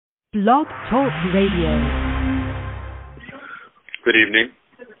Blog Talk Radio. Good evening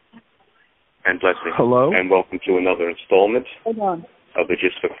and blessings. Hello. And welcome to another installment of the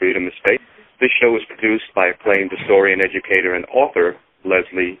Gist for Freedom Estate. This show is produced by acclaimed historian, educator, and author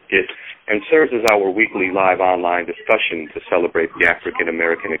Leslie Gitt and serves as our weekly live online discussion to celebrate the African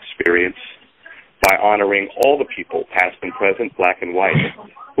American experience by honoring all the people, past and present, black and white,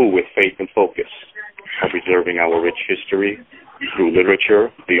 who, with faith and focus, are preserving our rich history through literature,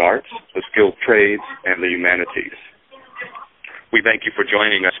 the arts, the skilled trades, and the humanities. We thank you for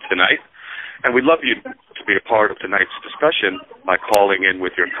joining us tonight, and we'd love you to be a part of tonight's discussion by calling in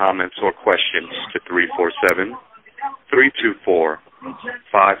with your comments or questions to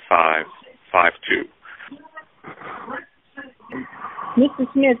 347-324-5552.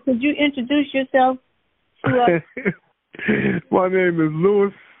 Mr. Smith, could you introduce yourself to us? My name is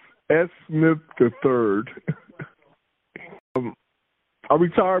Louis S. Smith III. I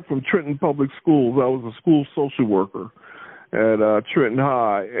retired from Trenton Public Schools. I was a school social worker at Trenton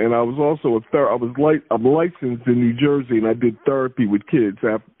High, and I was also I'm licensed in New Jersey, and I did therapy with kids,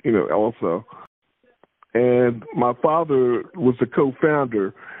 also. And my father was the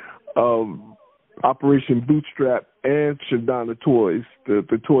co-founder of Operation Bootstrap and Shindana Toys,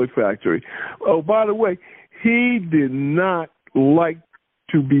 the toy factory. Oh, by the way, he did not like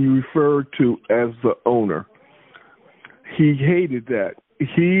to be referred to as the owner. He hated that.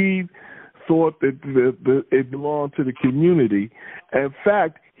 He thought that it belonged to the community. In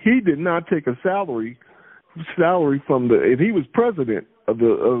fact, he did not take a salary from and he was president of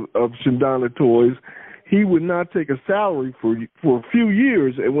Shindana Toys. He would not take a salary for a few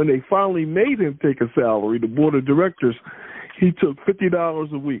years, and when they finally made him take a salary, the board of directors, he took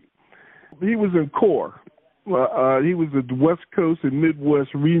 $50 a week. He was in CORE. He was the West Coast and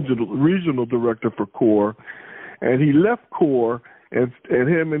Midwest regional director for CORE, and he left CORE, and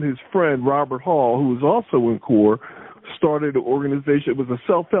him and his friend Robert Hall, who was also in CORE, started an organization. It was a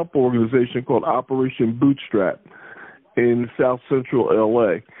self-help organization called Operation Bootstrap in South Central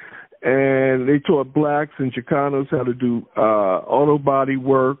L.A., and they taught blacks and Chicanos how to do auto body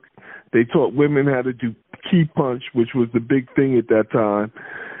work. They taught women how to do key punch, which was the big thing at that time.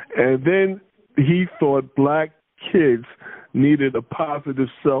 And then he thought black kids needed a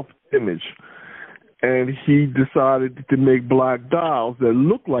positive self-image. And he decided to make black dolls that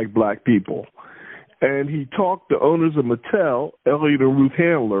looked like black people. And he talked the owners of Mattel, Elliot and Ruth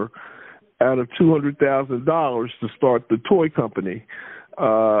Handler, out of $200,000 to start the toy company.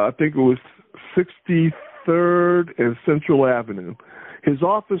 I think it was 63rd and Central Avenue. His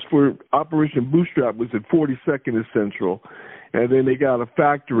office for Operation Bootstrap was at 42nd and Central, and then they got a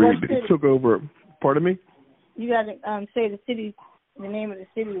factory that took over. Pardon me? You got to say the name of the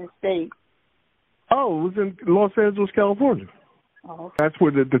city and state. Oh, it was in Los Angeles, California. Oh, okay. That's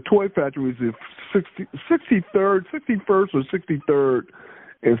where the toy factory was at 61st or 63rd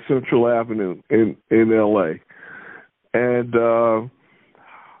and Central Avenue in L.A. And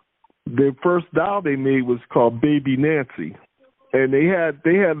the first doll they made was called Baby Nancy, and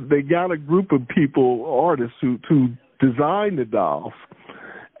they got a group of people, artists who designed the dolls,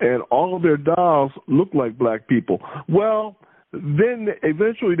 and all of their dolls looked like black people. Well, then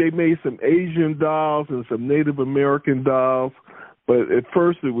eventually they made some Asian dolls and some Native American dolls, but at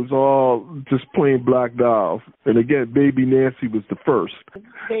first it was all just plain black dolls. And again, Baby Nancy was the first.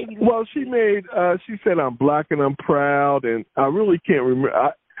 Well, she said, "I'm black and I'm proud," and I really can't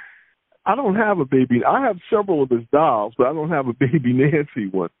remember. I don't have a baby. I have several of his dolls, but I don't have a Baby Nancy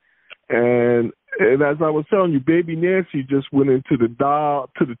one. And as I was telling you, Baby Nancy just went into the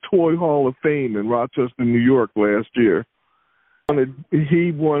Toy Hall of Fame in Rochester, New York last year.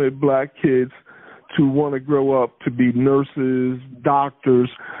 He wanted black kids to want to grow up to be nurses, doctors.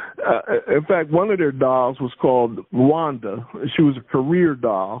 In fact, one of their dolls was called Wanda. She was a career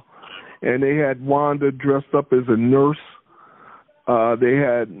doll, and they had Wanda dressed up as a nurse. They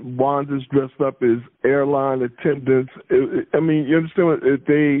had Wandas dressed up as airline attendants. You understand what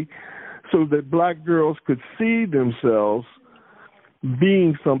so that black girls could see themselves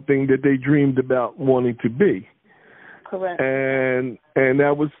being something that they dreamed about wanting to be. Correct. And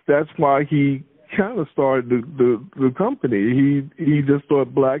that's why he kind of started the company. He just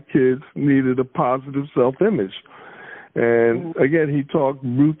thought black kids needed a positive self-image. And again, he talked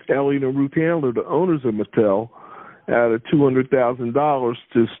Elliot and Ruth Handler, the owners of Mattel, out of $200,000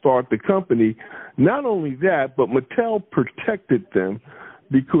 to start the company. Not only that, but Mattel protected them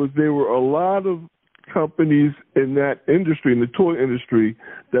because there were a lot of companies in that industry, in the toy industry,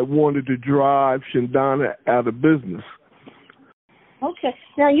 that wanted to drive Shindana out of business. Okay.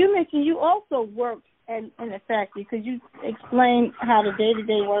 Now, you mentioned you also worked in the factory? Could you explain how the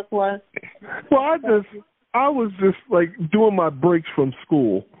day-to-day work was? Well, I was just like doing my breaks from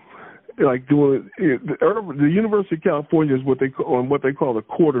school, like doing the University of California is what they call the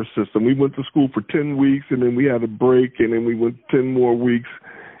quarter system. We went to school for 10 weeks, and then we had a break, and then we went 10 more weeks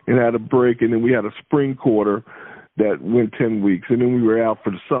and had a break, and then we had a spring quarter that went 10 weeks, and then we were out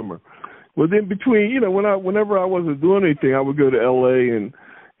for the summer. Well, then between, whenever I wasn't doing anything, I would go to L.A. and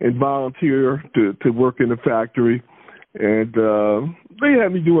volunteer to work in the factory. And they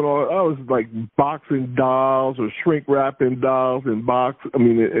had me doing I was like boxing dolls or shrink wrapping dolls in the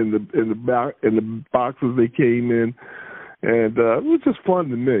boxes they came in. And it was just fun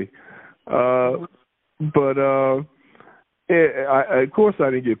to me. But of course I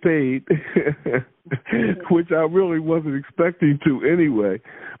didn't get paid, which I really wasn't expecting to anyway.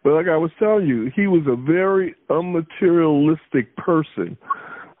 But like I was telling you, he was a very unmaterialistic person.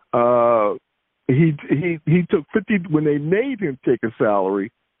 He took when they made him take a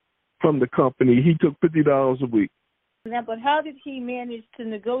salary from the company, he took $50 a week. Now, but how did he manage to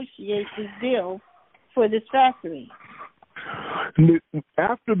negotiate this deal for this factory?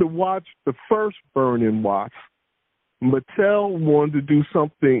 After the first burn-in watch, Mattel wanted to do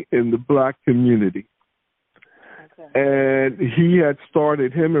something in the black community. Okay. And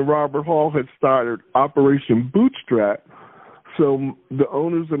him and Robert Hall had started Operation Bootstrap. So the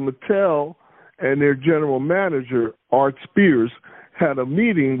owners of Mattel and their general manager, Art Spears, had a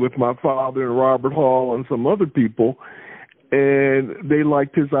meeting with my father and Robert Hall and some other people, and they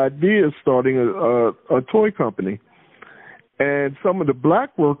liked his idea of starting a toy company. And some of the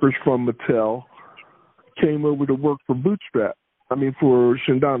black workers from Mattel came over to work for for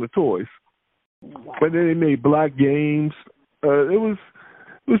Shindana Toys. But then they made black games. It was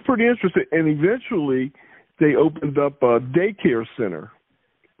pretty interesting. And eventually they opened up a daycare center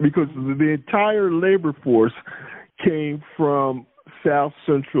because the entire labor force came from South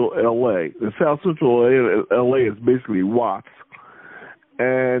Central L.A. The South Central L.A. is basically Watts.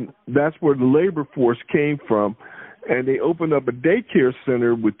 And that's where the labor force came from. And they opened up a daycare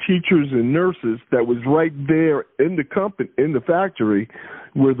center with teachers and nurses that was right there in the company, in the factory,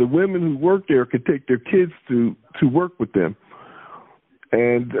 where the women who worked there could take their kids to work with them,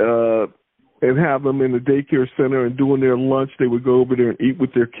 and have them in the daycare center and doing their lunch. They would go over there and eat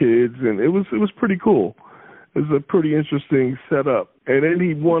with their kids, and it was pretty cool. It was a pretty interesting setup. And then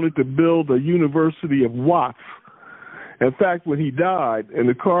he wanted to build a University of Watts. In fact, when he died in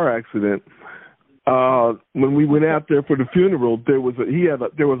the car accident, when we went out there for the funeral, there was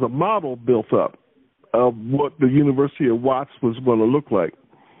a model built up of what the University of Watts was going to look like.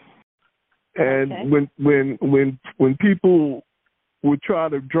 And okay. when people would try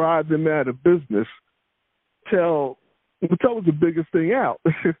to drive them out of business, Mattel was the biggest thing out,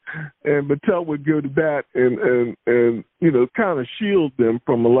 and Mattel would go to bat and kind of shield them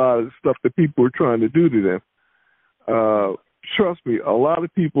from a lot of stuff that people were trying to do to them. Trust me, a lot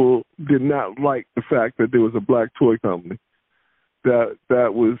of people did not like the fact that there was a black toy company. That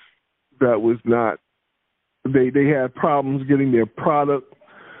was not. They had problems getting their product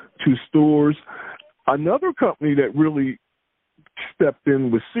to stores. Another company that really stepped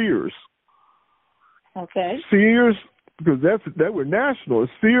in was Sears. Okay. Sears, because they were national.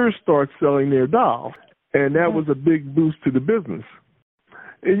 Sears started selling their dolls, and that was a big boost to the business.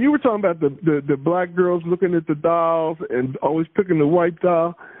 And you were talking about the black girls looking at the dolls and always picking the white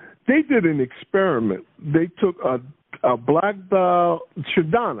doll. They did an experiment. They took a black doll,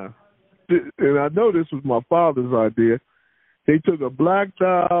 Shindana, and I know this was my father's idea. They took a black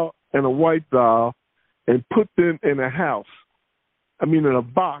doll and a white doll and put them in a house. In a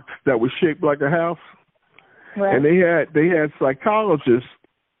box that was shaped like a house. Right. And they had psychologists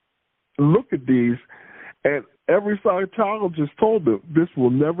look at these, and every psychologist told them this will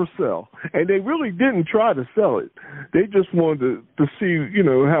never sell. And they really didn't try to sell it. They just wanted to see,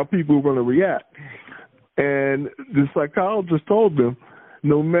 how people were going to react. And the psychologist told them,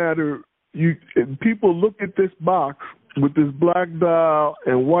 no matter people look at this box with this black doll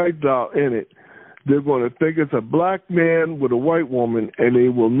and white doll in it, they're going to think it's a black man with a white woman, and they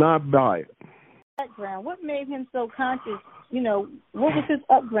will not buy it. Background. What made him so conscious? What was his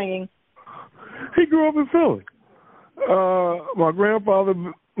upbringing? He grew up in Philly. My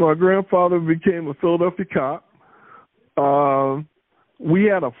grandfather became a Philadelphia cop. We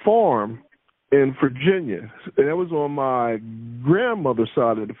had a farm in Virginia, and that was on my grandmother's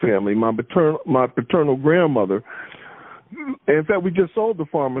side of the family, my paternal grandmother. In fact, we just sold the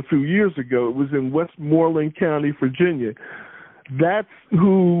farm a few years ago. It was in Westmoreland County, Virginia. That's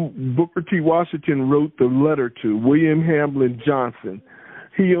who Booker T. Washington wrote the letter to, William Hamlin Johnson.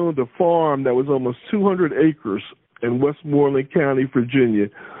 he owned a farm that was almost 200 acres in Westmoreland County, Virginia,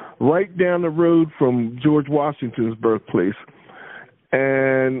 right down the road from George Washington's birthplace.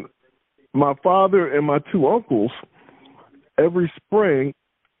 And my father and my two uncles, every spring,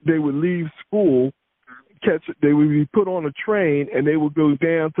 they would leave school, they would be put on a train, and they would go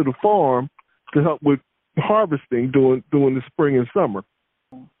down to the farm to help with harvesting during the spring and summer.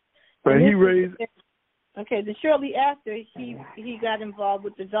 And he raised. Okay, then shortly after he got involved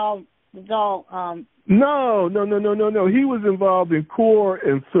with the doll. No. He was involved in CORE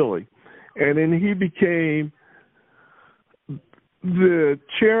in Philly, and then he became the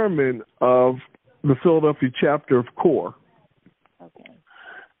chairman of the Philadelphia chapter of CORE. Okay.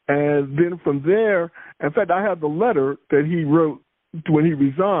 And then from there, in fact, I have the letter that he wrote when he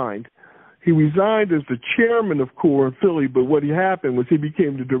resigned. He resigned as the chairman of CORE in Philly, but what happened was he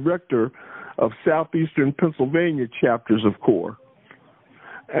became the director of Southeastern Pennsylvania chapters of CORE.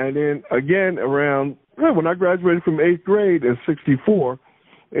 And then again, around when I graduated from 8th grade in '64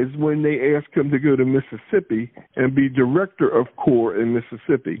 is when they asked him to go to Mississippi and be director of CORE in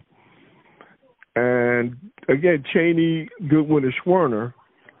Mississippi. And again, Cheney, Goodwin, and Schwerner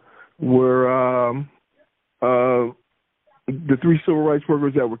were the three civil rights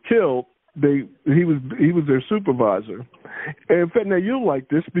workers that were killed. He was their supervisor. And in fact, now you'll like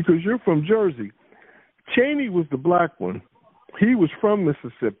this because you're from Jersey. Cheney was the black one. He was from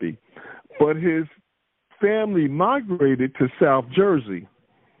Mississippi, but his family migrated to South Jersey.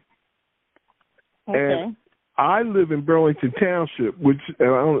 Okay. And I live in Burlington Township, which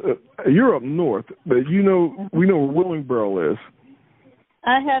you're up north, but we know where Willingboro is.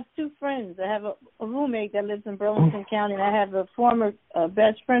 I have two friends. I have a roommate that lives in Burlington County, and I have a former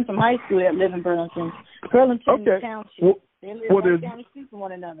best friend from high school that lives in Burlington Okay. Township. Well, they live down the street from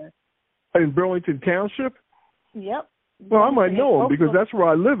one another. In Burlington Township? Yep. Well, I might know him because that's where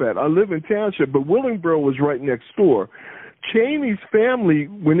I live at. I live in Township, but Willingboro was right next door. Cheney's family,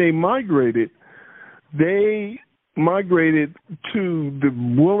 when they migrated to the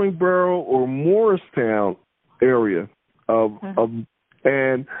Willingboro or Morristown area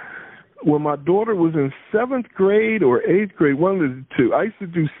and when my daughter was in 7th grade or 8th grade, one of the two, I used to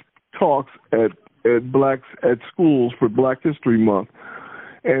do talks at schools for Black History Month.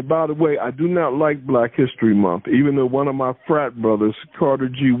 And by the way, I do not like Black History Month, even though one of my frat brothers, Carter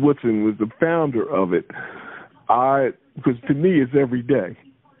G. Woodson, was the founder of it. Because to me, it's every day.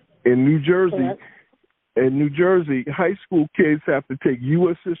 In New Jersey, high school kids have to take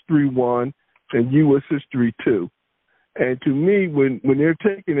U.S. History 1 and U.S. History 2. And to me, when they're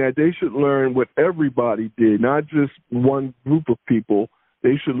taking that, they should learn what everybody did, not just one group of people.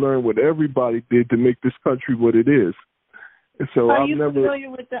 They should learn what everybody did to make this country what it is. And so Are you familiar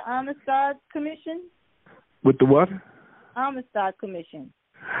with the Amistad Commission? With the what? Amistad Commission.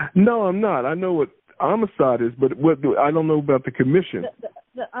 No, I'm not. I know what Amistad is, but I don't know about the commission.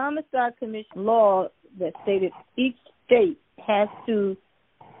 The Amistad Commission law that stated each state has to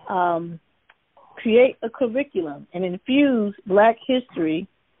create a curriculum and infuse Black history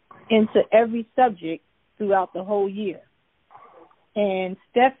into every subject throughout the whole year. And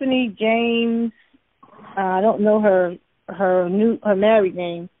Stephanie James, I don't know her married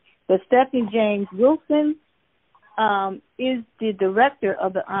name, but Stephanie James Wilson is the director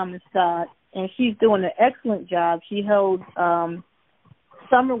of the Amistad, and she's doing an excellent job. She holds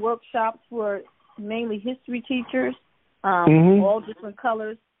summer workshops for mainly history teachers, all different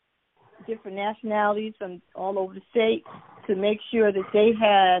colors, different nationalities from all over the state, to make sure that they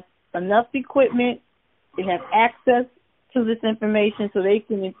have enough equipment, they have access to this information so they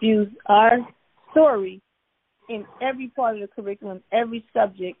can infuse our story in every part of the curriculum, every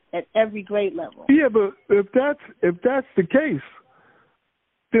subject, at every grade level. Yeah, but if that's the case,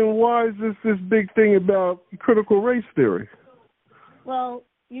 then why is this big thing about critical race theory? Well,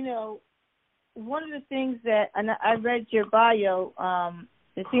 one of the things that, and I read your bio,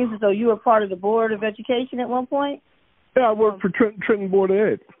 it seems as though you were part of the Board of Education at one point. Yeah, I worked for Trenton Board of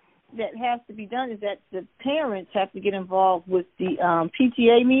Ed. That has to be done is that the parents have to get involved with the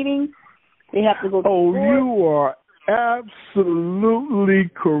PTA meetings. They have to go to Oh, board. You are absolutely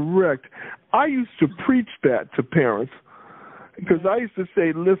correct. I used to preach that to parents because I used to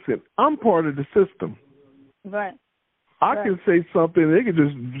say, listen, I'm part of the system. Right. I can say something, they can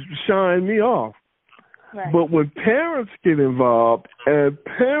just shine me off. Right. But when parents get involved and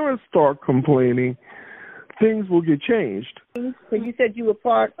parents start complaining, things will get changed. So you said you were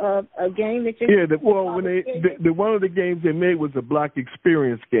part of a game that you... Yeah, one of the games they made was a Black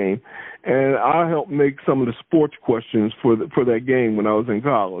Experience game, and I helped make some of the sports questions for that game when I was in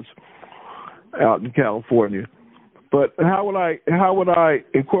college out in California. But how would I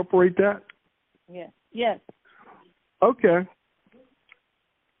incorporate that? Yes. Okay.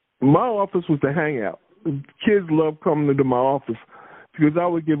 My office was the hangout. Kids loved coming into my office because I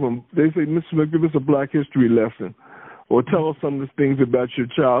would give them. They say, "Mr. Smith, give us a Black History lesson, or tell us some of the things about your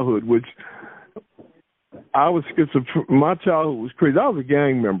childhood." Which I was my childhood was crazy. I was a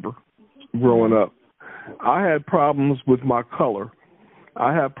gang member growing up. I had problems with my color.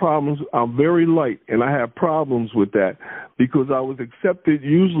 I had problems. I'm very light, and I had problems with that because I was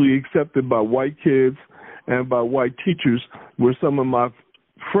usually accepted by white kids and by white teachers, where some of my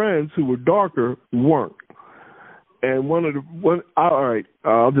friends who were darker weren't. And all right,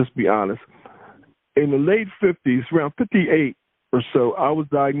 I'll just be honest. In the late 50s, around 58 or so, I was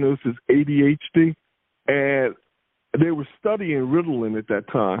diagnosed as ADHD, and they were studying Ritalin at that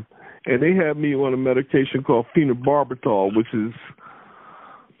time, and they had me on a medication called phenobarbital, which is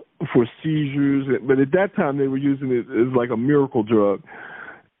for seizures, but at that time they were using it as like a miracle drug.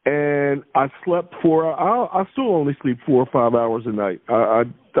 And I slept I still only sleep 4 or 5 hours a night. I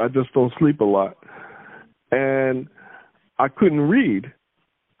just don't sleep a lot. And I couldn't read.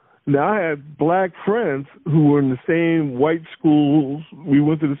 Now, I had black friends who were in the same white schools. We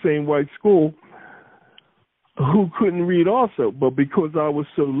went to the same white school, who couldn't read also. But because I was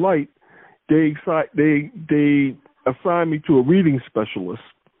so light, they assigned me to a reading specialist.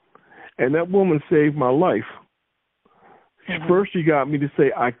 And that woman saved my life. Mm-hmm. First, she got me to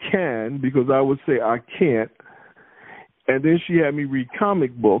say I can, because I would say I can't. And then she had me read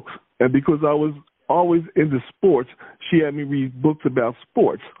comic books. And because I was always into sports, she had me read books about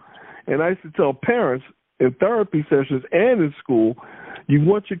sports. And I used to tell parents in therapy sessions and in school, you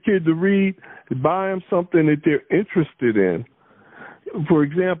want your kid to read, buy them something that they're interested in. For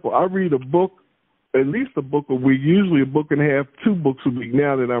example, I read a book, at least a book a week, usually a book and a half, 2 books a week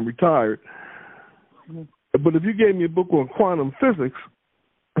now that I'm retired. But if you gave me a book on quantum physics,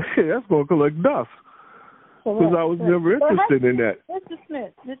 that's going to collect dust, because I was never interested in that. Mr.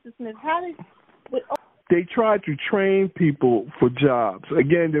 Smith, how did... They tried to train people for jobs.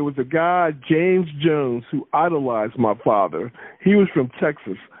 Again, there was a guy, James Jones, who idolized my father. He was from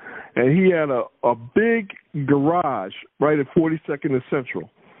Texas, and he had a big garage right at 42nd and Central.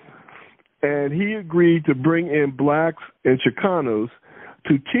 And he agreed to bring in blacks and Chicanos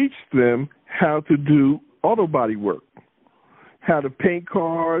to teach them how to do auto body work, how to paint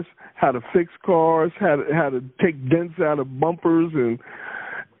cars, how to fix cars, how to take dents out of bumpers,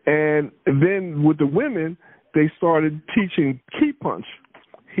 and then with the women, they started teaching key punch.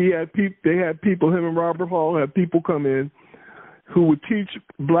 They had people, him and Robert Hall had people come in who would teach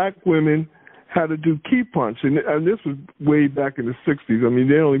black women how to do key punch. And this was way back in the 60s. I mean,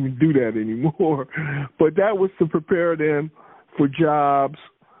 they don't even do that anymore. But that was to prepare them for jobs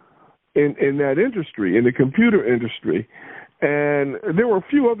in that industry, in the computer industry. And there were a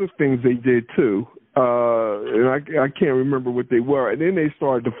few other things they did, too. And I can't remember what they were. And then they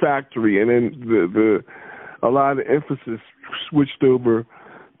started the factory, and then a lot of emphasis switched over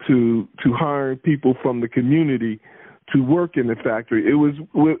to hiring people from the community to work in the factory.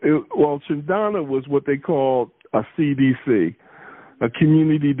 Shindana was what they called a CDC, a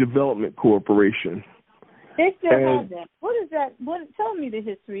Community Development Corporation. They still have that. What is that? Tell me the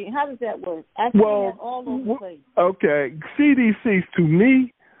history. How does that work? All over the place. Okay, CDCs, to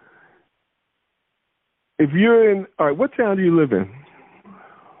me, if you're in, all right, what town do you live in?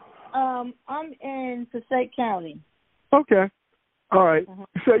 I'm in Passaic County. Okay. All right.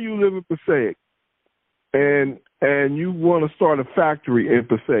 Say you live in Passaic, and you want to start a factory in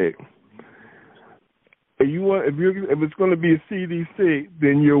Passaic. And if it's going to be a CDC,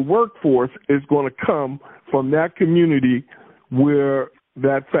 then your workforce is going to come from that community where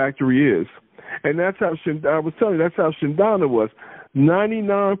that factory is. And that's how I was telling you, that's how Shindana was.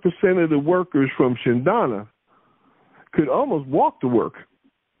 99% of the workers from Shindana could almost walk to work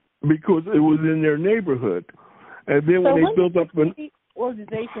because it was in their neighborhood. And then when they built up an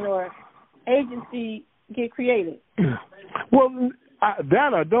organization or agency get created? Well,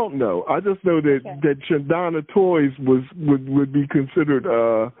 that I don't know. I just know that Shindana Toys would be considered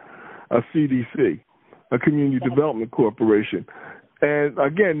a CDC, a Community Development Corporation. And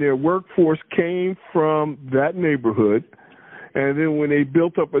again, their workforce came from that neighborhood. And then when they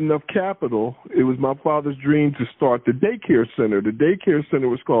built up enough capital, it was my father's dream to start the daycare center. The daycare center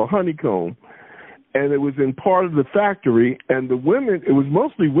was called Honeycomb, and it was in part of the factory. And the women, it was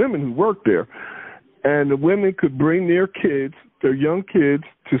mostly women who worked there, and the women could bring their kids, their young kids,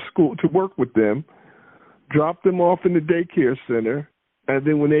 to school to work with them, drop them off in the daycare center, and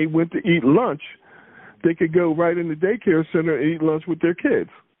then when they went to eat lunch, they could go right in the daycare center and eat lunch with their kids.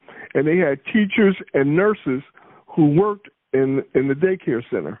 And they had teachers and nurses who worked in the daycare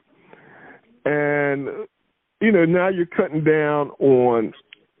center. And, now you're cutting down on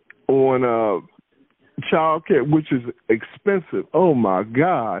child care, which is expensive. Oh, my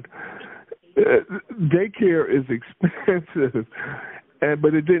God. Daycare is expensive.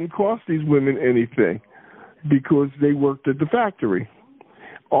 But it didn't cost these women anything because they worked at the factory.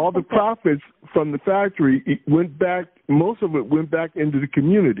 All the profits from the factory went back, most of it went back into the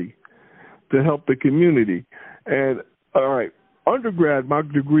community to help the community. And, all right, undergrad, my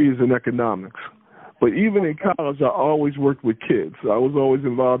degree is in economics. But even in college, I always worked with kids. I was always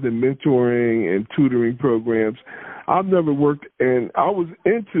involved in mentoring and tutoring programs. I've never worked, and I was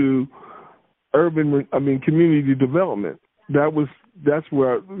into community development. That's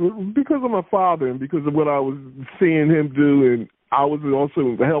where, because of my father and because of what I was seeing him do, and I was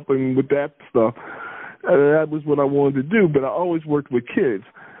also helping with that stuff. That was what I wanted to do, but I always worked with kids.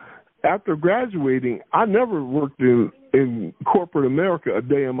 After graduating, I never worked in corporate America a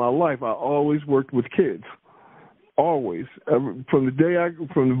day in my life. I always worked with kids, always. From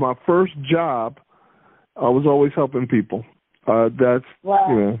my first job, I was always helping people. That's,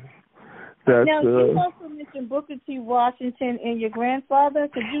 wow. That's, now, you also mentioned Booker T. Washington and your grandfather.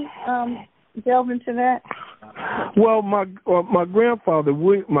 Could you delve into that? Well, my grandfather,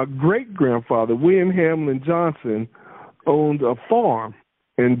 my great-grandfather, William Hamlin Johnson, owned a farm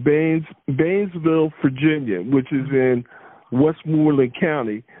in Bainesville, Virginia, which is in Westmoreland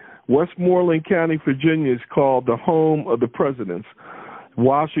County. Westmoreland County, Virginia is called the home of the presidents.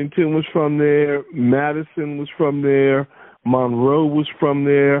 Washington was from there. Madison was from there. Monroe was from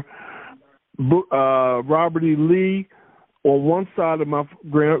there. Robert E. Lee, on one side of my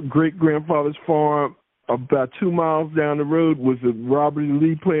great-grandfather's farm, about 2 miles down the road, was the Robert E.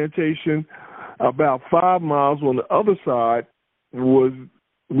 Lee plantation. About 5 miles on the other side was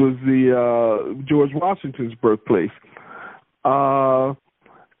the George Washington's birthplace. And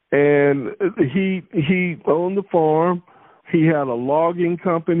he owned the farm. He had a logging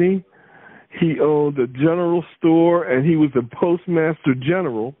company. He owned a general store, and he was the postmaster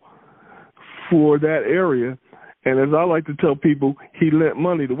general for that area. And as I like to tell people, he lent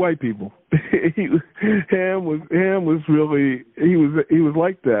money to white people. Ham was really, he was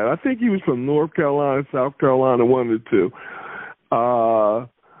like that. I think he was from North Carolina, South Carolina, one of the two.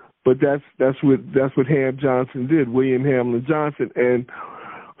 But that's what Ham Johnson did, William Hamlin Johnson, and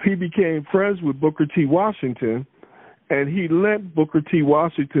he became friends with Booker T. Washington, and he lent Booker T.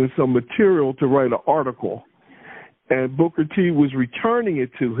 Washington some material to write an article, and Booker T. was returning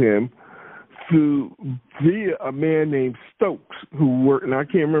it to him via a man named Stokes, who worked, and I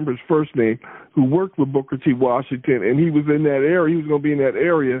can't remember his first name, who worked with Booker T. Washington, and he was in that area. He was going to be in that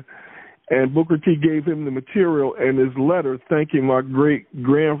area, and Booker T. gave him the material and his letter thanking my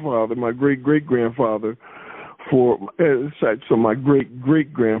great-grandfather, my great-great-grandfather, my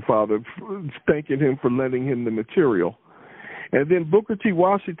great-great-grandfather, thanking him for lending him the material. And then Booker T.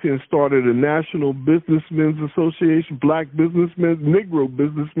 Washington started a National Businessmen's Association, Black Businessmen's, Negro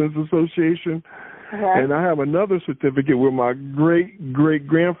Businessmen's Association. And I have another certificate where my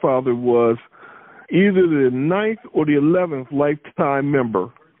great-great-grandfather was either the 9th or the 11th lifetime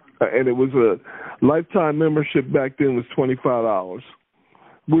member. And it was a lifetime membership back then was $25,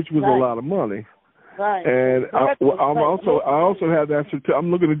 which was a lot of money. Right. And I also have that certificate.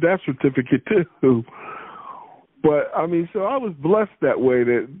 I'm looking at that certificate too. But I mean, so I was blessed that way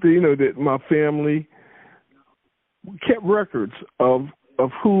that my family kept records of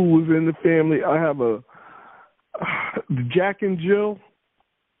who was in the family. I have the Jack and Jill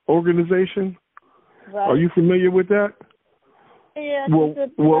organization. Right. Are you familiar with that? Yeah. Well,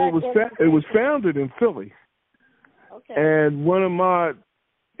 it was founded in Philly. Okay. And one of my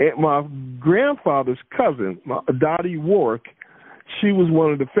grandfather's cousin, Dottie Warwick, she was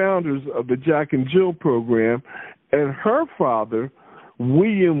one of the founders of the Jack and Jill program, and her father,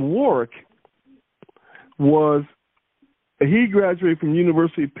 William Warwick, he graduated from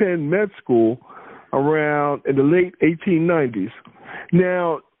University of Penn Med School around in the late 1890s.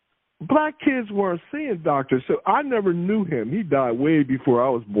 Now, black kids weren't seeing doctors, so I never knew him. He died way before I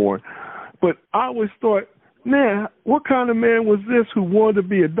was born. But I always thought, man, what kind of man was this who wanted to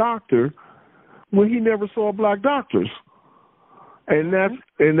be a doctor when he never saw black doctors? And that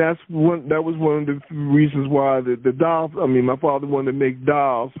was one of the reasons why the dolls. I mean, my father wanted to make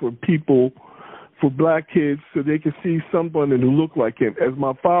dolls for people, for black kids, so they could see someone who looked like him. As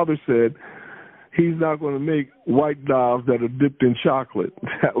my father said, he's not going to make white dolls that are dipped in chocolate.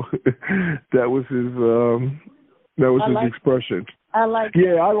 That was his expression. I like it.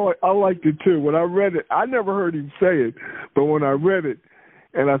 Yeah, I liked it too. When I read it, I never heard him say it, but when I read it,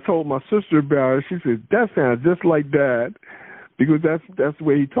 And I told my sister about it. She said, that sounds just like Dad, because that's the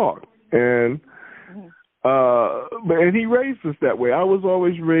way he talked. And and he raised us that way. I was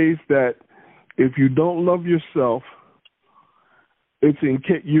always raised that if you don't love yourself,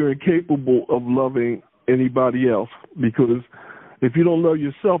 you're incapable of loving anybody else, because if you don't love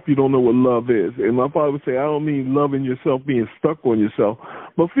yourself, you don't know what love is. And my father would say, I don't mean loving yourself, being stuck on yourself,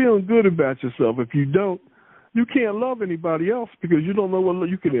 but feeling good about yourself. If you don't, you can't love anybody else, because you don't know what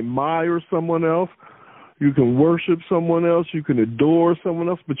you can admire someone else, you can worship someone else, you can adore someone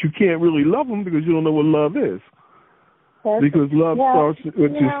else, but you can't really love them because you don't know what love is. Because love starts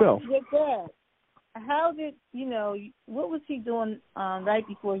with yourself. Your dad, how did what was he doing right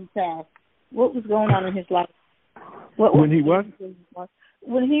before he passed? What was going on in his life? When he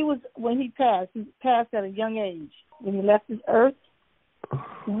passed, he passed at a young age. When he left this earth,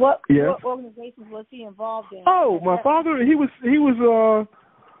 what organizations was he involved in? Oh, my father, he was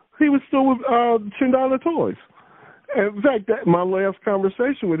still with Shindana Toys. In fact, my last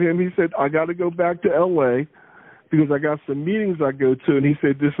conversation with him, he said, I got to go back to L.A. because I got some meetings I go to, and he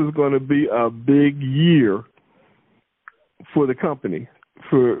said this is going to be a big year for the company,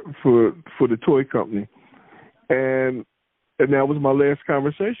 for the toy company. And that was my last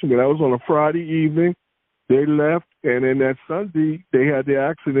conversation. But I was on a Friday evening. They left, and then that Sunday they had the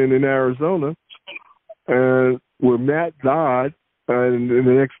accident in Arizona, and where Matt died, and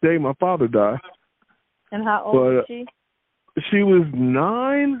the next day my father died. And how old was she? She was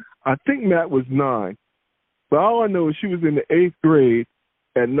 9. I think Matt was 9. But all I know is she was in the 8th grade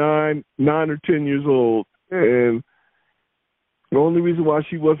at 9 or 10 years old, and the only reason why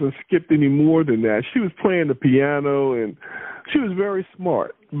she wasn't skipped any more than that, she was playing the piano, and she was very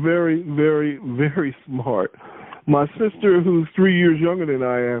smart, very, very, very smart. My sister, who's 3 years younger than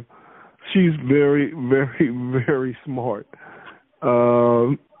I am, she's very, very, very smart.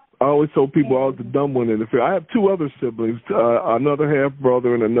 I always told people I was the dumb one in the family. I have 2 other siblings, another half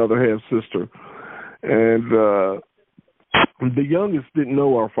brother and another half sister. And the youngest didn't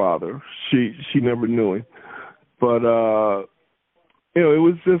know our father. She never knew him. But it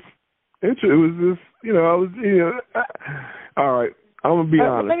was just, all right, I'm going to be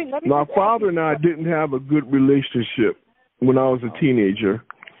honest. My father and I didn't have a good relationship when I was a teenager,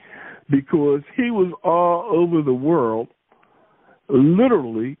 because he was all over the world,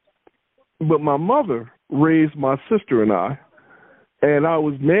 literally, but my mother raised my sister and I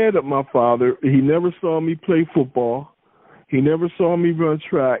was mad at my father. He never saw me play football. He never saw me run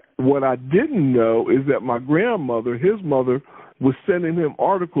track. What I didn't know is that my grandmother, his mother, was sending him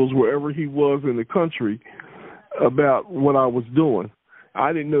articles wherever he was in the country about what I was doing.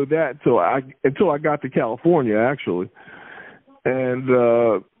 I didn't know that until I got to California, actually. And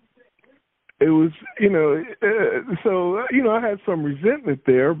it was, I had some resentment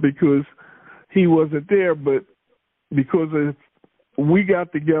there because he wasn't there, but because we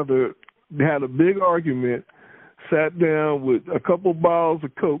got together, had a big argument, sat down with a couple bottles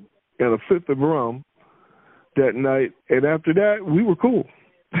of Coke and a fifth of rum that night, and after that, we were cool.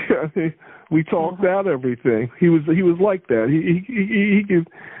 We talked out everything. He was like that. He could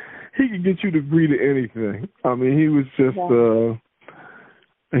get you to agree to anything. I mean, he was just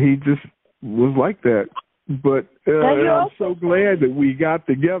he just was like that. But I'm so glad that we got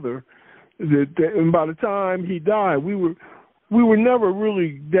together. And by the time he died, we were never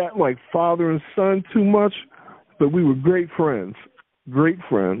really that like father and son too much, but we were great friends. Great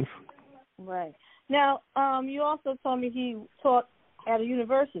friends. Right. Now, you also told me he taught at a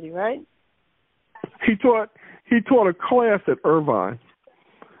university, right? He taught a class at Irvine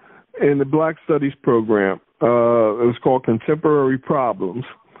in the Black Studies program. It was called Contemporary Problems.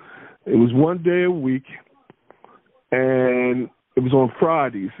 It was one day a week, and it was on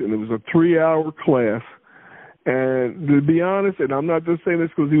Fridays, and it was a 3-hour class. And to be honest, and I'm not just saying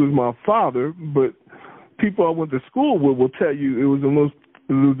this because he was my father, but people I went to school with will tell you it was one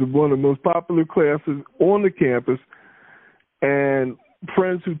of the most popular classes on the campus, and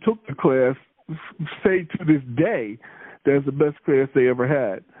friends who took the class say to this day that's the best class they ever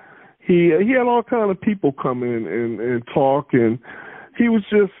had. He had all kind of people come in and talk, and he was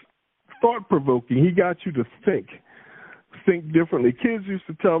just thought-provoking. He got you to think differently. Kids used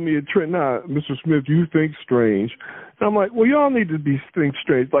to tell me at Trenton High, Mr. Smith, you think strange. And I'm like, well, y'all need to think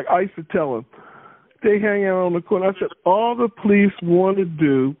strange. Like I used to tell them, they hang out on the corner. I said, all the police want to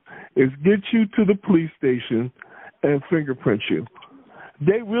do is get you to the police station and fingerprint you.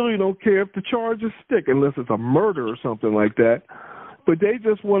 They really don't care if the charges stick unless it's a murder or something like that. But they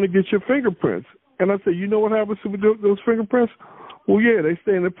just want to get your fingerprints. And I said, you know what happens to those fingerprints? Well, yeah, they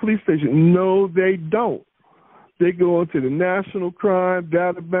stay in the police station. No, they don't. They go into the National Crime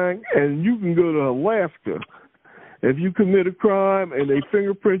Data Bank, and you can go to Alaska. If you commit a crime and they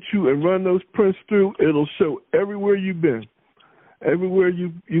fingerprint you and run those prints through, it'll show everywhere you've been, everywhere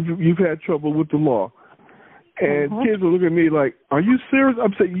you've had trouble with the law. And kids will look at me like, "Are you serious?"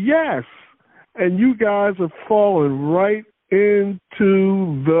 I'm saying, "Yes." And you guys are falling right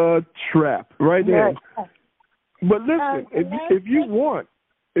into the trap, right there. But listen, if you want,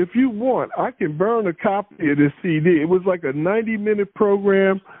 I can burn a copy of this CD. It was like a 90-minute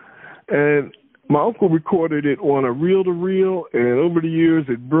program, and my uncle recorded it on a reel-to-reel, and over the years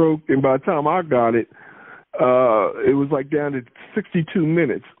it broke, and by the time I got it, it was like down to 62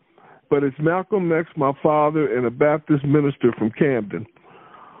 minutes. But it's Malcolm X, my father, and a Baptist minister from Camden.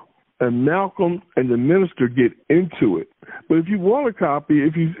 And Malcolm and the minister get into it. But if you want a copy,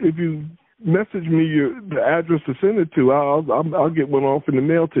 if you message me the address to send it to, I'll get one off in the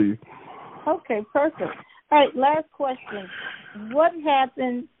mail to you. Okay, perfect. All right, last question. What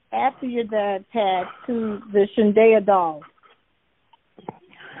happened after your dad passed to the Shindana dolls?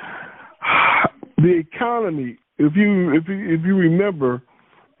 The economy. If you remember,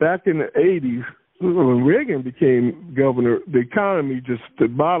 back in the 80s, when Reagan became governor, the economy the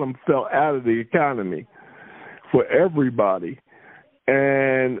bottom fell out of the economy for everybody.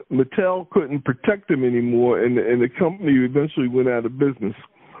 And Mattel couldn't protect them anymore, and the company eventually went out of business.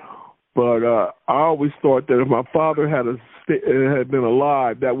 But I always thought that if my father had been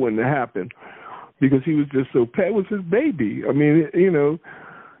alive, that wouldn't have happened, because he was just so pet. It was his baby. I mean,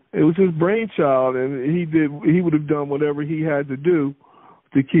 it was his brainchild, and he would have done whatever he had to do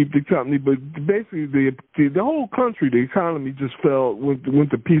to keep the company. But basically, the whole country, the economy just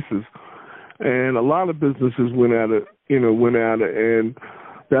went to pieces, and a lot of businesses went out of, and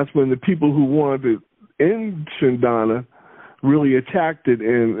that's when the people who wanted to end Shindana really attacked it,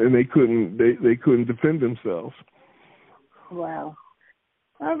 and they couldn't defend themselves. Wow.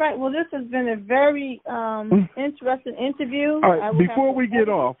 All right. Well, this has been a very interesting interview. All right. Before we get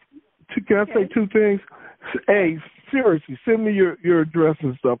off, can I say two things? Hey, seriously, send me your address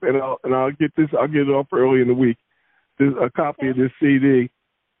and stuff, and I'll get this. I'll get it off early in the week. There's a copy of this CD.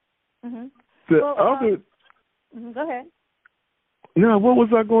 Mm-hmm. Go ahead. No, what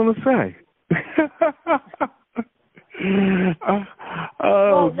was I going to say?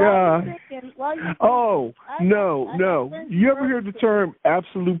 God. No. You ever hear the term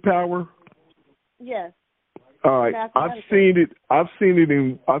absolute power? Yes. All right. I've seen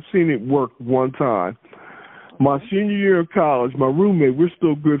it work one time. My senior year of college, my roommate, we're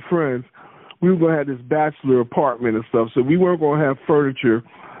still good friends. We were going to have this bachelor apartment and stuff, so we weren't going to have furniture.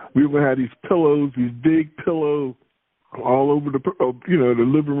 We were going to have these pillows, these big pillows all over the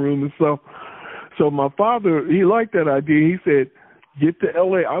living room and stuff. So my father, he liked that idea. He said, get to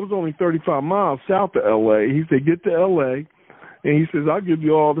L.A. I was only 35 miles south of L.A. He said, get to L.A., and he says, I'll give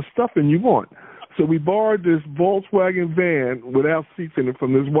you all the stuffing you want. So we borrowed this Volkswagen van without seats in it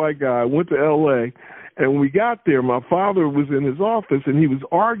from this white guy, went to L.A., and when we got there, my father was in his office, and he was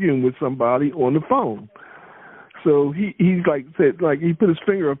arguing with somebody on the phone. So he put his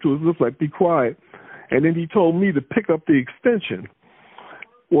finger up to his lips like, be quiet. And then he told me to pick up the extension.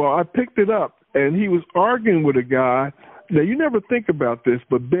 Well, I picked it up, and he was arguing with a guy. Now, you never think about this,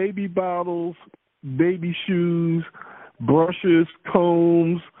 but baby bottles, baby shoes, brushes,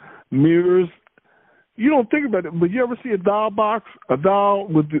 combs, mirrors, you don't think about it, but you ever see a doll box, a doll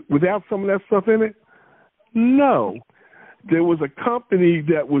without some of that stuff in it? No. There was a company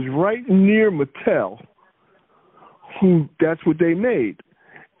that was right near Mattel that's what they made.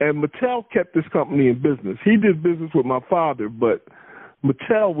 And Mattel kept this company in business. He did business with my father, but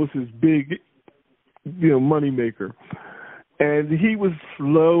Mattel was his big, money maker. And he was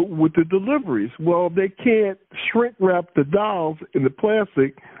slow with the deliveries. Well, they can't shrink wrap the dolls in the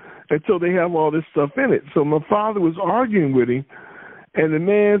plastic until they have all this stuff in it. So my father was arguing with him, and the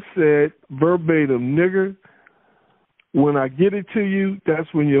man said, verbatim, nigger, when I get it to you,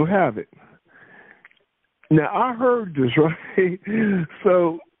 that's when you'll have it. Now, I heard this, right?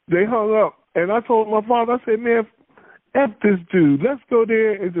 So they hung up, and I told my father, I said, man, F this dude. Let's go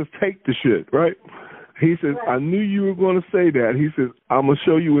there and just take the shit, right? He says, I knew you were going to say that. He says, I'm going to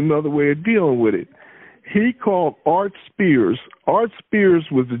show you another way of dealing with it. He called Art Spears. Art Spears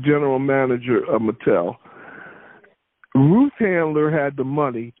was the general manager of Mattel. Ruth Handler had the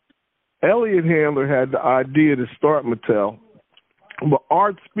money. Elliot Handler had the idea to start Mattel. But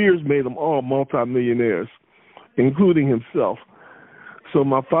Art Spears made them all multimillionaires, including himself. So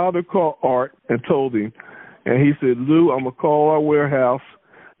my father called Art and told him, and he said, Lou, I'm going to call our warehouse.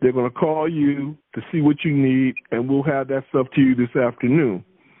 They're going to call you to see what you need, and we'll have that stuff to you this afternoon.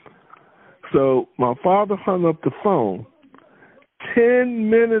 So my father hung up the phone. 10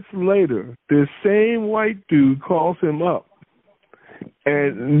 minutes later, this same white dude calls him up.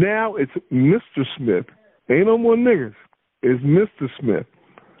 And now it's Mr. Smith. Ain't no more niggers. It's Mr. Smith.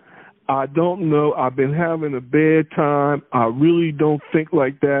 I don't know. I've been having a bad time. I really don't think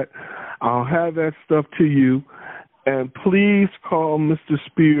like that. I'll have that stuff to you. And please call Mr.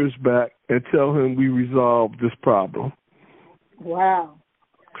 Spears back and tell him we resolved this problem. Wow.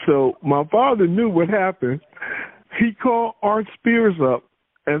 So my father knew what happened. He called Art Spears up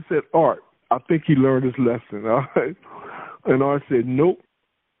and said, Art, I think he learned his lesson. All right? And Art said, nope.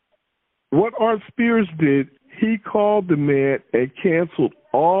 What Art Spears did, he called the man and canceled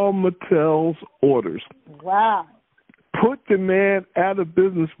all Mattel's orders. Wow. Put the man out of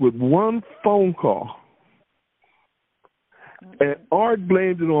business with one phone call. And Art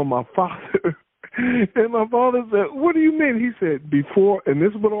blamed it on my father. And my father said, what do you mean? He said, before, and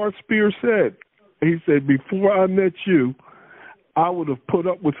this is what Art Spears said. He said, before I met you, I would have put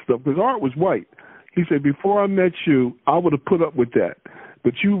up with stuff. Because Art was white. He said, before I met you, I would have put up with that.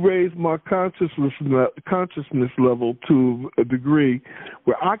 But you raised my consciousness level to a degree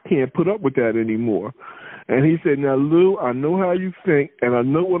where I can't put up with that anymore. And he said, now, Lou, I know how you think, and I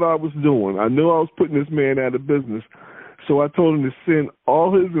know what I was doing. I know I was putting this man out of business. So I told him to send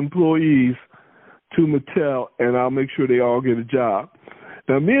all his employees to Mattel, and I'll make sure they all get a job.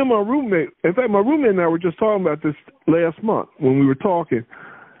 Now, me and my roommate, in fact, my roommate and I were just talking about this last month when we were talking.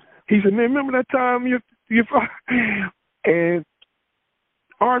 He said, man, remember that time you and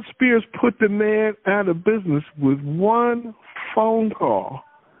Art Spears put the man out of business with one phone call.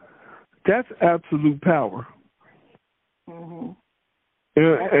 That's absolute power. Mm-hmm.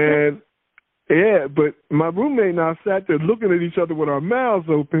 And yeah, but my roommate and I sat there looking at each other with our mouths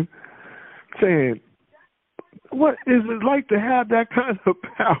open, saying, what is it like to have that kind of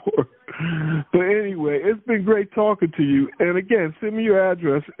power? But anyway, it's been great talking to you. And again, send me your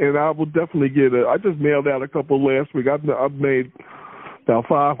address, and I will definitely get it. I just mailed out a couple last week. I've made about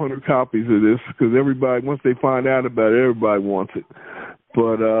 500 copies of this because everybody, once they find out about it, everybody wants it.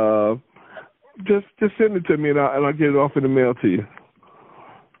 But just send it to me, and I'll get it off in the mail to you.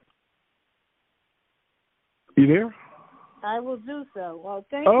 You there? I will do so. Well,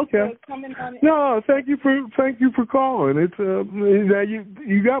 thank you for coming on. No, thank you for calling. It's now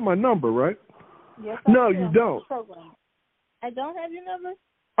you got my number, right? Yes. No, you don't. I don't have your number.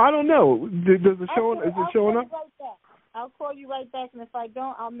 I don't know. Does it show? Is it showing up? I'll call you right back, and if I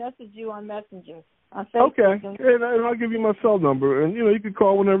don't, I'll message you on Messenger. On Facebook. Okay, and I'll give you my cell number, and you can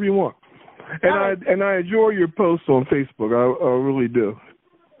call whenever you want. And I enjoy your posts on Facebook. I really do.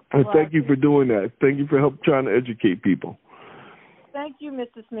 And thank you for doing that. Thank you for trying to educate people. Thank you,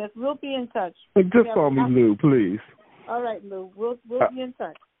 Mr. Smith. We'll be in touch. Just call me Lou, please. All right, Lou. We'll be in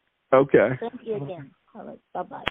touch. Okay. Thank you again. All right. Bye-bye.